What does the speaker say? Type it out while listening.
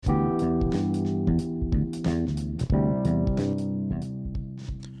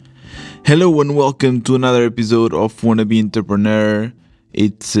Hello and welcome to another episode of Wannabe Entrepreneur.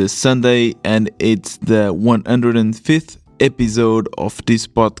 It's Sunday and it's the 105th episode of this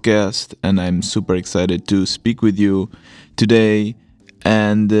podcast, and I'm super excited to speak with you today.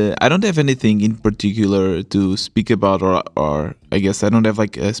 And I don't have anything in particular to speak about, or I guess I don't have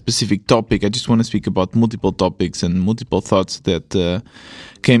like a specific topic. I just want to speak about multiple topics and multiple thoughts that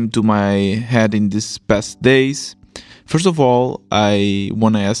came to my head in these past days. First of all, I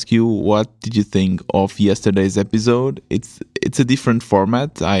want to ask you, what did you think of yesterday's episode? It's a different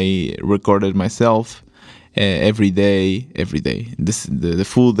format. I recorded myself every day, the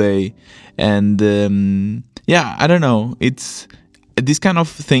full day, and I don't know. It's these kind of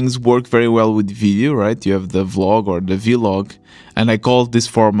things work very well with video, right? You have the vlog or the vlog, and I call this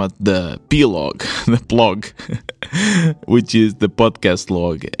format the plog, the plog, which is the podcast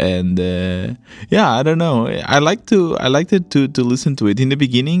log. And I don't know. I liked it to listen to it. In the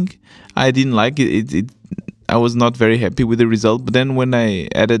beginning, I didn't like it. I was not very happy with the result. But then when I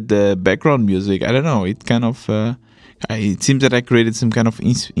added the background music, I don't know. It kind of it seems that I created some kind of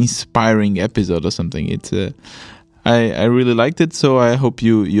inspiring episode or something. I really liked it, so I hope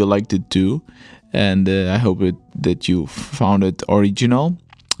you liked it too, and I hope that you found it original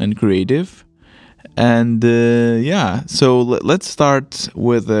and creative. And so let's start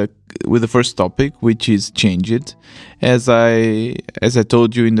with the first topic, which is Change It. As I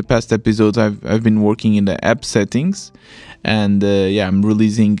told you in the past episodes, I've been working in the app settings, and I'm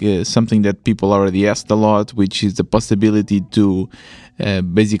releasing something that people already asked a lot, which is the possibility to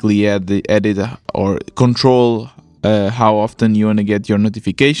basically edit or control how often you want to get your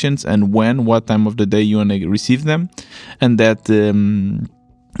notifications and what time of the day you want to receive them. And that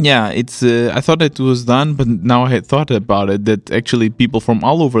it's I thought it was done, but now I had thought about it, that actually people from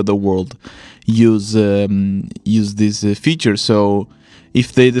all over the world use this feature. So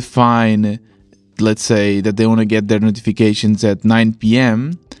if they define, let's say, that they want to get their notifications at 9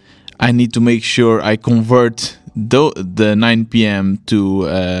 p.m., I need to make sure I convert the 9 p.m.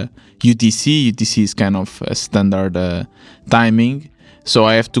 to UTC. UTC is kind of a standard timing. So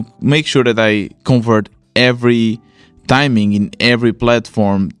I have to make sure that I convert every timing in every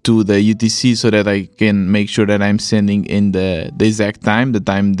platform to the UTC, so that I can make sure that I'm sending in the exact time, the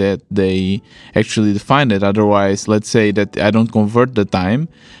time that they actually defined it. Otherwise, let's say that I don't convert the time,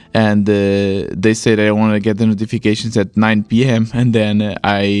 and they say that I want to get the notifications at 9 p.m. and then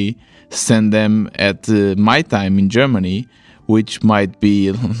I send them at my time in Germany, which might be,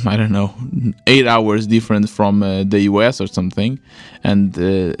 I don't know, 8 hours different from the US or something, and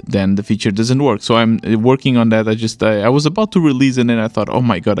then the feature doesn't work. So I'm working on that. I was about to release, and then I thought, oh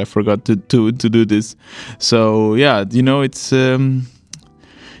my god, I forgot to do this. So it's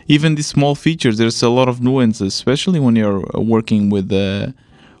even these small features. There's a lot of nuances, especially when you're working with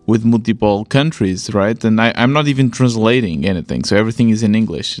multiple countries, right? And I'm not even translating anything, so everything is in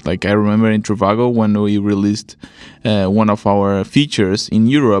English. Like, I remember in Trivago, when we released one of our features in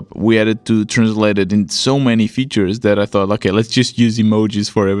Europe, we had to translate it in so many features that I thought, okay, let's just use emojis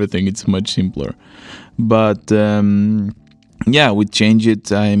for everything. It's much simpler. But we Change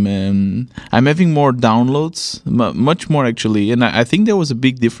It. I'm having more downloads, much more actually, and I think there was a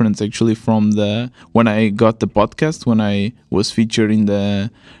big difference actually from when I got the podcast, when I was featured in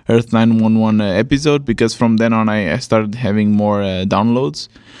the Earth 911 episode, because from then on I started having more downloads.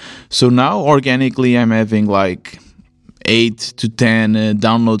 So now organically I'm having like 8 to 10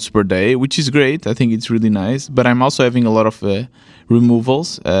 downloads per day, which is great. I think it's really nice. But I'm also having a lot of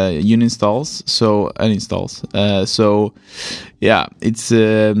removals, uninstalls, uninstalls. It's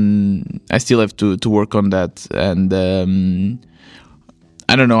I still have to work on that, and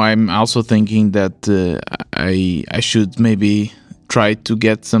I don't know. I'm also thinking that I should maybe try to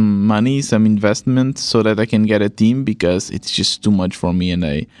get some money, some investment, so that I can get a team, because it's just too much for me, and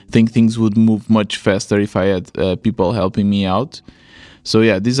I think things would move much faster if I had people helping me out.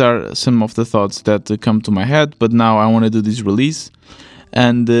 So these are some of the thoughts that come to my head, but now I want to do this release.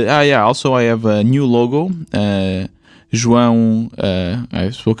 And also I have a new logo. João,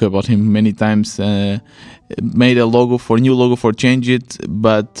 I spoke about him many times, made a new logo for Change It,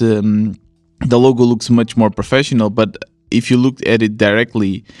 but the logo looks much more professional. But if you look at it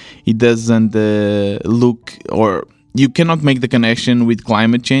directly, it doesn't look, or you cannot make the connection with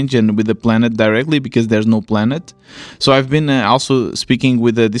climate change and with the planet directly, because there's no planet. So I've been also speaking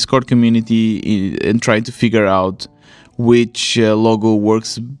with the Discord community and trying to figure out which logo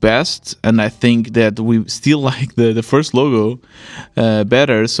works best, and I think that we still like the first logo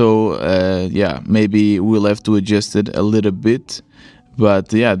better. So maybe we'll have to adjust it a little bit, but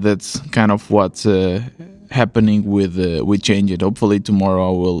that's kind of what happening with Change It. Hopefully tomorrow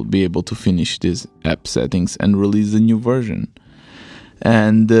I will be able to finish this app settings and release a new version.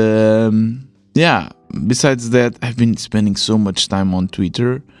 And besides that, I've been spending so much time on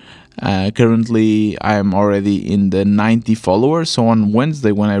Twitter. Currently, I'm already in the 90 followers. So on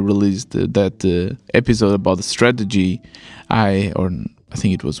Wednesday, when I released that episode about the strategy, I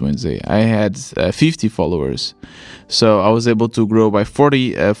think it was Wednesday, I had 50 followers. So I was able to grow by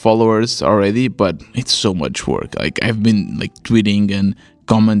 40 followers already, but it's so much work. Like, I've been like tweeting and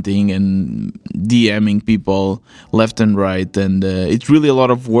commenting and DMing people left and right, and it's really a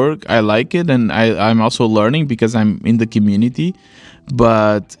lot of work. I like it, and I'm also learning because I'm in the community.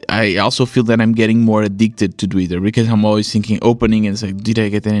 But I also feel that I'm getting more addicted to Twitter because I'm always thinking, opening and it's like, did I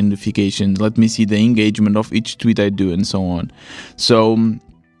get any notifications? Let me see the engagement of each tweet I do and so on. So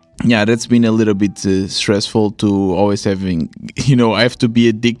yeah, that's been a little bit stressful to always having, I have to be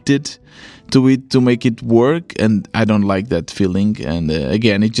addicted to it to make it work, and I don't like that feeling. And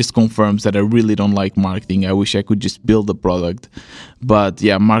again, it just confirms that I really don't like marketing. I wish I could just build a product, but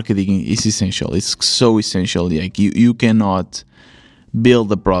yeah, marketing is essential. It's so essential. Like you cannot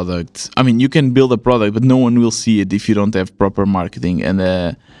build a product. I mean, you can build a product, but no one will see it if you don't have proper marketing. And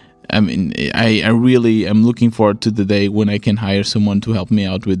I really am looking forward to the day when I can hire someone to help me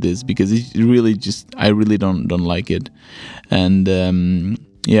out with this, because it really I really don't like it. And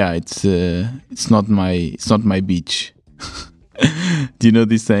it's not my beach. Do you know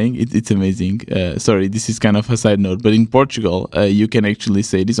this saying? It's amazing. Sorry, this is kind of a side note, but in Portugal, you can actually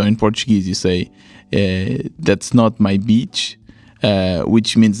say this, or in Portuguese you say, that's not my beach.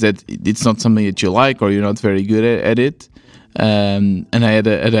 Which means that it's not something that you like, or you're not very good at it. And I had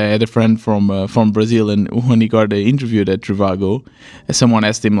a friend from Brazil, and when he got interviewed at Trivago, someone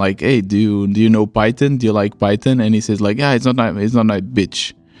asked him like, "Hey, do you know Python? Do you like Python?" And he says like, "Yeah, it's not my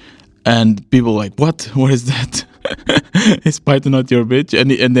bitch." And people were like, "What? What is that? Is Python not your bitch?"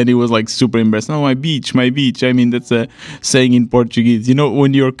 And then he was like super embarrassed. "No, my beach. I mean, that's a saying in Portuguese.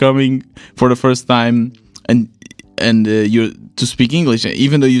 When you're coming for the first time and you're to speak English,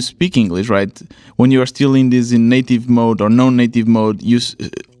 even though you speak English, right? When you are still in native mode or non-native mode, you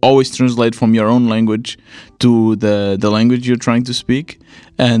always translate from your own language to the language you're trying to speak,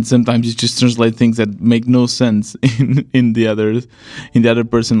 and sometimes you just translate things that make no sense in the other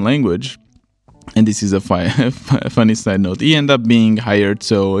person language. And this is a funny side note. He ended up being hired,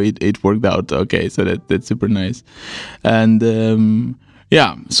 so it worked out okay. So that's super nice, and.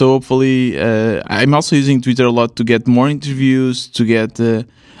 Yeah, so hopefully, I'm also using Twitter a lot to get more interviews, to get, I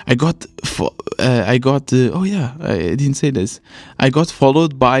didn't say this. I got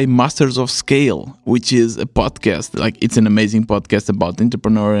followed by Masters of Scale, which is a podcast. Like, it's an amazing podcast about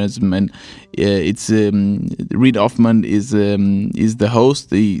entrepreneurship, and it's Reid Hoffman is the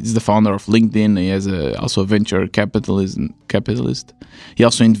host. He's the founder of LinkedIn. He has also a venture capitalist. He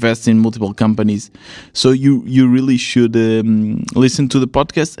also invests in multiple companies. So you really should listen to the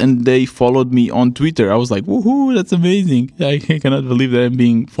podcast. And they followed me on Twitter. I was like, woohoo, that's amazing. I cannot believe that I'm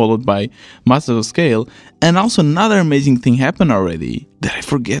being followed by Masters of Scale. And also another amazing thing happened already that I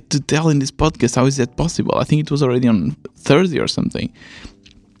forget to tell in this podcast. How is that possible? I think it was already on Thursday or something.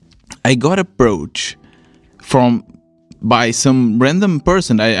 I got approached by some random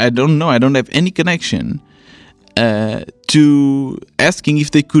person. I don't know. I don't have any connection. To asking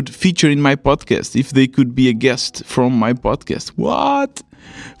if they could feature in my podcast, if they could be a guest from my podcast. What?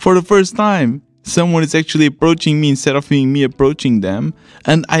 For the first time, someone is actually approaching me instead of me approaching them,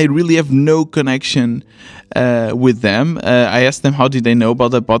 and I really have no connection with them. I asked them how did they know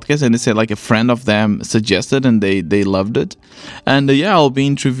about the podcast, and they said like a friend of them suggested, and they loved it. And I'll be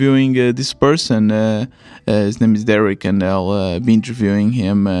interviewing this person. His name is Derek, and I'll be interviewing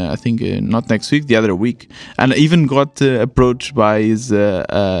him. I think not next week, the other week. And I even got approached by his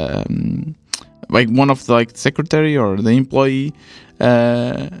like one of the secretary or the employee.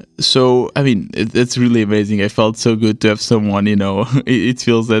 So I mean, it's really amazing. I felt so good to have someone, it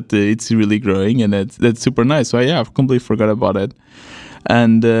feels that it's really growing, and that's super nice. So I've completely forgot about it.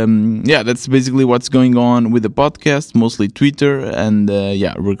 And that's basically what's going on with the podcast, mostly Twitter, and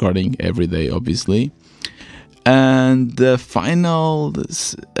recording every day, obviously. And the final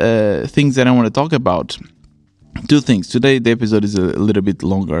things that I want to talk about. Two things. Today the episode is a little bit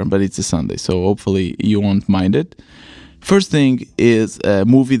longer, but it's a Sunday, so hopefully you won't mind it. First thing is a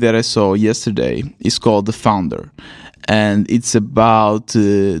movie that I saw yesterday. It's called The Founder, and it's about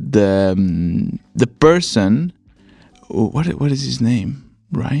the person. What is his name?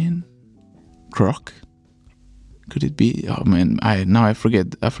 Ryan Kroc? Could it be? Oh man, I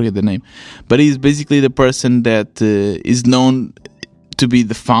forget the name. But he's basically the person that is known to be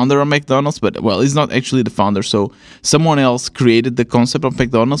the founder of McDonald's, but well, he's not actually the founder. So someone else created the concept of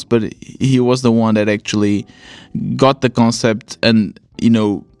McDonald's, but he was the one that actually got the concept and,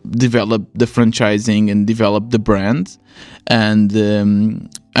 developed the franchising and developed the brand. And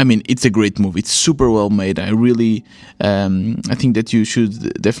I mean, it's a great movie. It's super well made. I really, I think that you should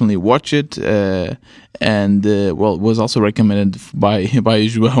definitely watch it. And it was also recommended by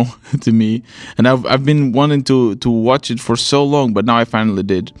João to me. And I've been wanting to watch it for so long, but now I finally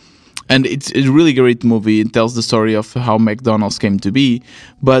did. And it's a really great movie. It tells the story of how McDonald's came to be.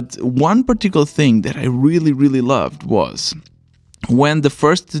 But one particular thing that I really, really loved was when the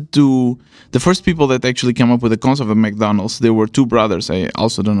first people that actually came up with the concept of McDonald's, there were two brothers. I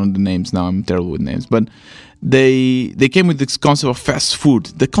also don't know the names now. I'm terrible with names, but they came with this concept of fast food.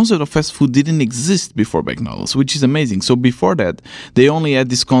 The concept of fast food didn't exist before McDonald's, which is amazing. So before that, they only had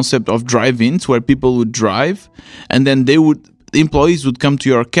this concept of drive-ins where people would drive, and then the employees would come to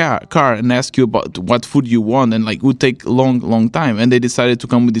your car and ask you about what food you want, and it would take a long time. And they decided to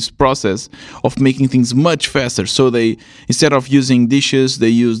come with this process of making things much faster. So they, instead of using dishes, they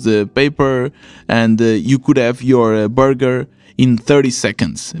used the paper, and you could have your burger in 30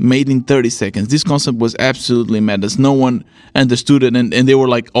 seconds, made in 30 seconds. This concept was absolutely madness. No one understood it, and they were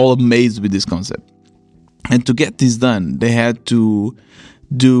all amazed with this concept. And to get this done, they had to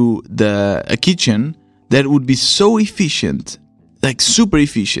do a kitchen that would be so efficient, super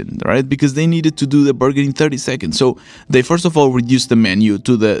efficient, right? Because they needed to do the burger in 30 seconds. So they first of all reduced the menu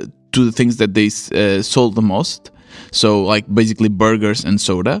to the things that they sold the most. So basically burgers and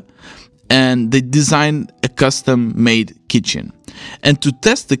soda. And they designed a custom-made kitchen. And to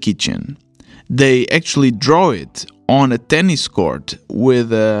test the kitchen, they actually draw it on a tennis court with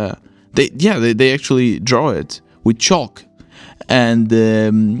they actually draw it with chalk and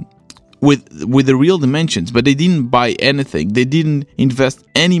with the real dimensions, but they didn't buy anything. They didn't invest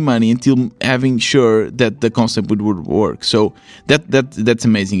any money until having sure that the concept would work. So that's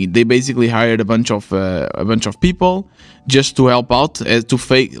amazing. They basically hired a bunch of people just to help out, to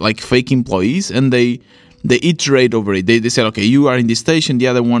fake employees, and they iterate over it. They said, okay, you are in this station, the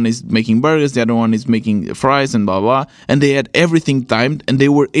other one is making burgers, the other one is making fries, and blah blah. And they had everything timed, and they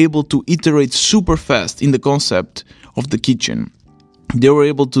were able to iterate super fast in the concept of the kitchen. They were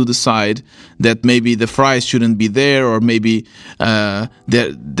able to decide that maybe the fries shouldn't be there, or maybe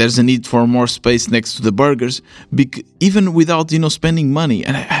there's a need for more space next to the burgers, even without spending money.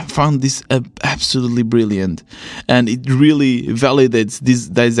 And I found this absolutely brilliant, and it really validates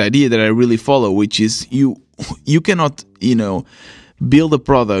this idea that I really follow, which is you cannot build a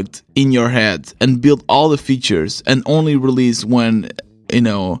product in your head and build all the features and only release when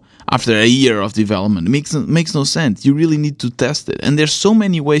after a year of development. It makes no sense. You really need to test it. And there's so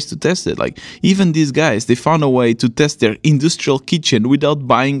many ways to test it. Even these guys, they found a way to test their industrial kitchen without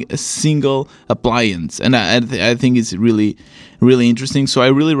buying a single appliance. And I think it's really, really interesting. So I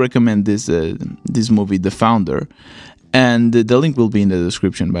really recommend this movie, The Founder. And the link will be in the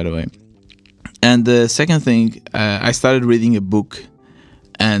description, by the way. And the second thing, I started reading a book.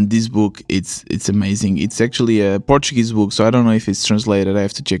 And this book, it's amazing. It's actually a Portuguese book, so I don't know if it's translated. I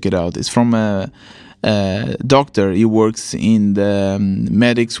have to check it out. It's from a doctor. He works in the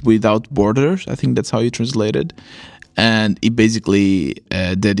Medics Without Borders. I think that's how you translate it. And he basically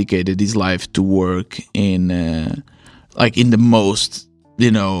dedicated his life to work in the most,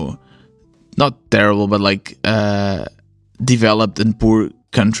 not terrible, but developed and poor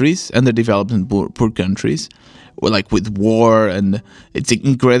countries, underdeveloped and poor countries. With war, and it's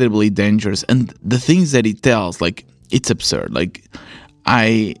incredibly dangerous. And the things that he tells, it's absurd.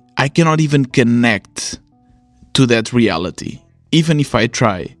 I cannot even connect to that reality, even if I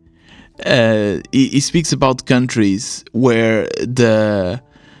try. He speaks about countries where the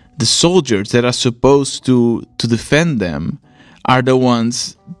soldiers that are supposed to defend them are the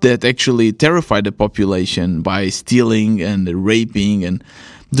ones that actually terrify the population by stealing and raping and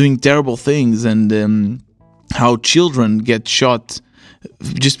doing terrible things, and how children get shot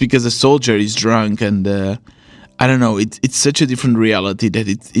just because a soldier is drunk. And I don't know, it's such a different reality that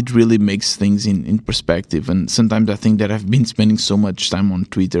it really makes things in perspective. And sometimes I think that I've been spending so much time on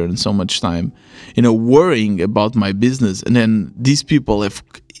Twitter and so much time worrying about my business, and then these people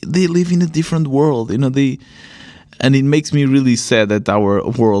they live in a different world, and it makes me really sad that our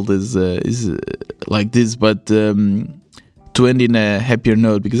world is like this. But to end in a happier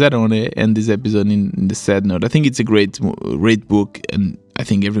note, because I don't want to end this episode in the sad note. I think it's a great book, and I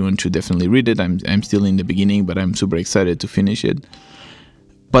think everyone should definitely read it. I'm still in the beginning, but I'm super excited to finish it.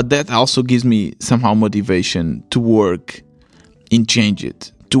 But that also gives me somehow motivation to work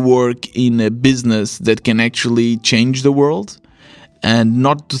to work in a business that can actually change the world. and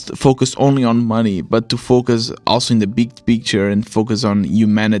not to focus only on money, but to focus also in the big picture and focus on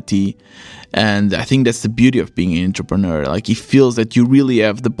humanity. And I think that's the beauty of being an entrepreneur. Like, it feels that you really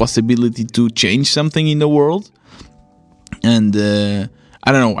have the possibility to change something in the world. And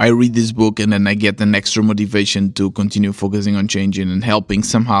I don't know, I read this book and then I get an extra motivation to continue focusing on changing and helping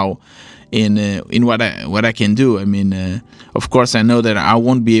somehow in what I can do. I mean, of course, I know that I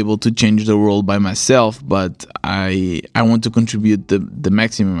won't be able to change the world by myself, but I want to contribute the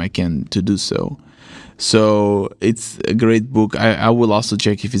maximum I can to do so. So it's a great book. I will also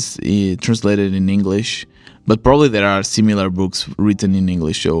check if it's translated in English, but probably there are similar books written in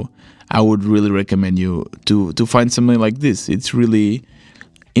English. So I would really recommend you to find something like this. It's really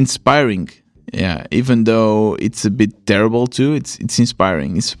inspiring. Yeah, even though it's a bit terrible too, it's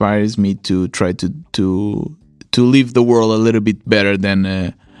inspiring. It inspires me to try to leave the world a little bit better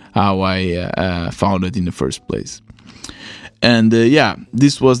than how I found it in the first place. And yeah,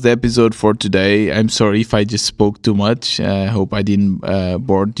 this was the episode for today. I'm sorry if I just spoke too much. I hope I didn't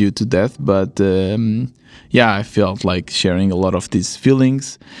bore you to death. But yeah, I felt like sharing a lot of these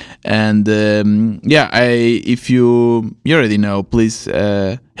feelings. And yeah, if you already know, please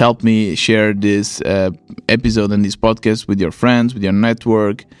help me share this episode and this podcast with your friends, with your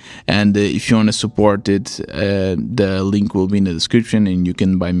network. And if you want to support it, the link will be in the description and you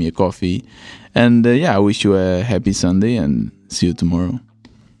can buy me a coffee. And yeah, I wish you a happy Sunday and see you tomorrow.